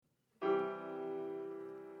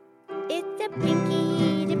It's the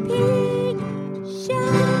Pinky the Pig Show.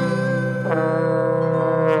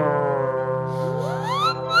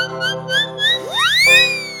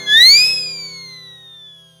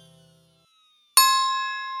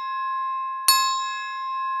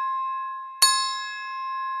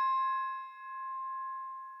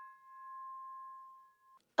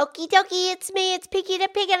 Okie dokie, it's me, it's Pinky the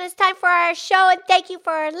Pig, and it's time for our show, and thank you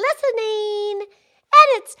for listening. And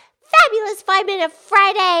it's Fabulous 5-Minute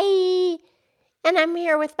Friday. And I'm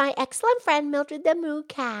here with my excellent friend, Mildred the Moo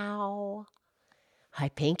Cow. Hi,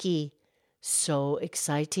 Pinky. So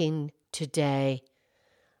exciting today.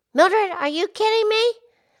 Mildred, are you kidding me?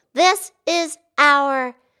 This is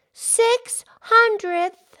our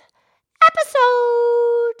 600th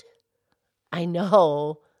episode. I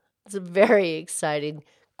know. It's very exciting.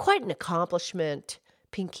 Quite an accomplishment.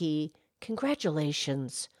 Pinky,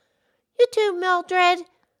 congratulations. You too, Mildred.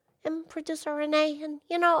 And producer Renee. And,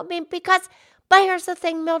 but here's the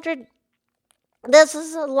thing, Mildred. This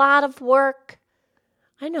is a lot of work.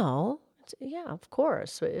 I know. Yeah, of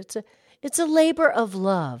course. It's a labor of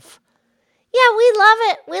love. Yeah, we love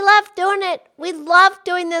it. We love doing it. We love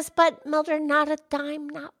doing this, but Mildred, not a dime,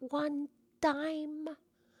 not one dime.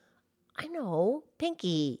 I know,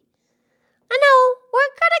 Pinky. I know,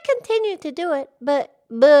 we're going to continue to do it, but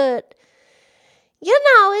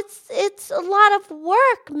it's a lot of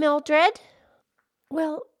work, Mildred.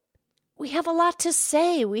 Well, we have a lot to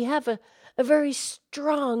say. We have a very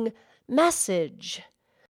strong message.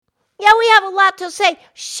 Yeah, we have a lot to say.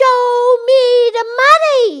 Show me the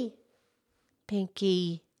money.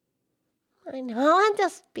 Pinky. I know, I'm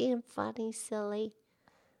just being funny, silly.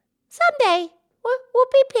 Someday, we'll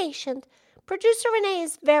be patient. Producer Renee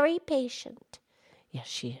is very patient. Yes,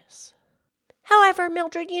 she is. However,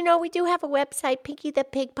 Mildred, we do have a website,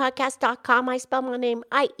 pinkythepigpodcast.com. I spell my name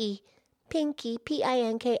I-E. Pinky,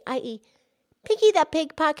 P-I-N-K-I-E.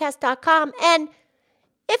 pinkythepigpodcast.com. And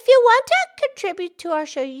if you want to contribute to our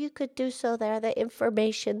show, you could do so there. The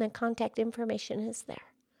contact information is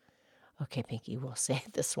there. Okay, Pinky, we'll say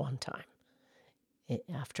it this one time.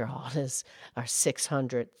 After all, it is our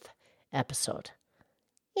 600th episode.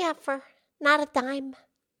 Yeah, for not a dime.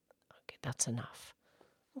 Okay, that's enough.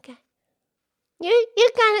 Okay. You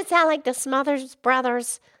kind of sound like the Smothers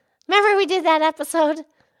Brothers. Remember we did that episode?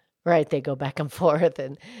 Right, they go back and forth,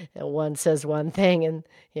 and one says one thing, and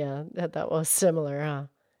yeah, that was similar, huh?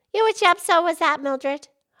 Yeah, which episode was that, Mildred?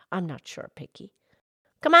 I'm not sure, Pinky.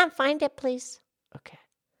 Come on, find it, please. Okay.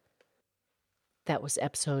 That was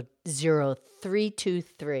episode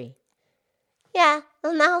 0323. Yeah,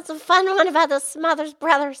 and that was a fun one about the Smothers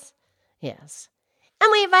Brothers. Yes.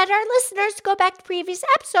 And we invite our listeners to go back to previous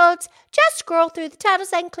episodes. Just scroll through the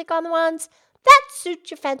titles and click on the ones that suit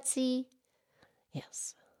your fancy.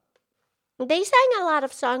 Yes. They sang a lot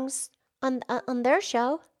of songs on their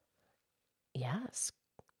show. Yes.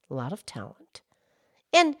 A lot of talent.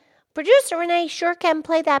 And producer Renee sure can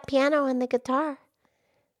play that piano and the guitar.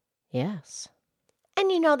 Yes. And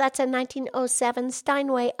that's a 1907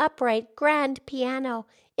 Steinway upright grand piano.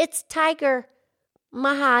 It's tiger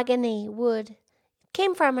mahogany wood. It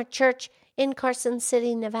came from a church in Carson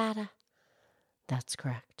City, Nevada. That's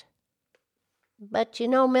correct. But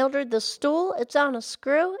Mildred, the stool, it's on a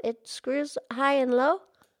screw. It screws high and low.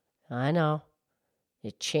 I know.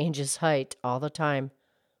 It changes height all the time.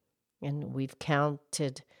 And we've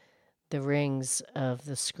counted the rings of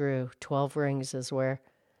the screw. 12 rings is where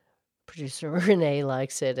producer Renee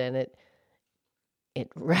likes it, and it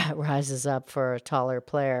rises up for a taller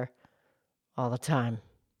player all the time.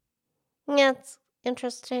 Yeah, it's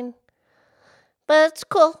interesting. But it's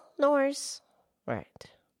cool. No worries. Right.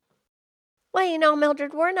 Well,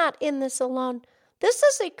 Mildred, we're not in this alone. This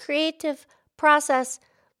is a creative process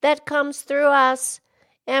that comes through us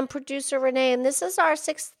and producer Renee, and this is our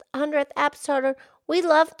 600th episode. We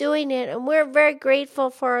love doing it, and we're very grateful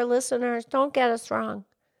for our listeners. Don't get us wrong.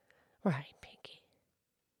 Right, Pinky.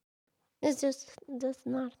 It's just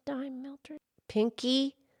not a dime, Mildred.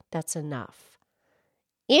 Pinky, that's enough.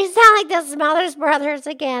 You sound like the Smothers Brothers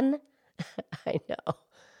again. I know.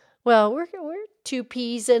 Well, we're two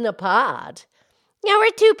peas in a pod. Yeah,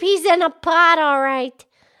 we're two peas in a pod, all right.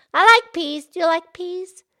 I like peas. Do you like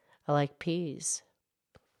peas? I like peas.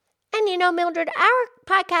 And Mildred, our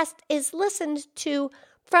podcast is listened to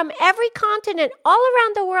from every continent. All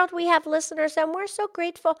around the world we have listeners, and we're so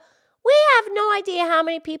grateful. We have no idea how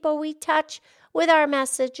many people we touch with our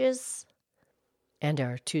messages. And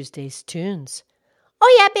our Tuesday's tunes.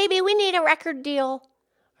 Oh, yeah, baby, we need a record deal.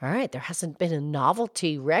 All right, there hasn't been a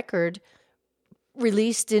novelty record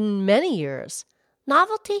released in many years.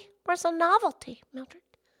 Novelty? Where's a novelty, Mildred?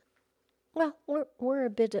 Well, we're a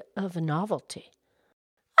bit of a novelty.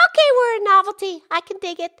 Okay, we're a novelty. I can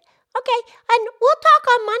dig it. Okay, and we'll talk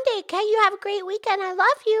on Monday, okay? You have a great weekend. I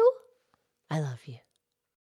love you. I love you.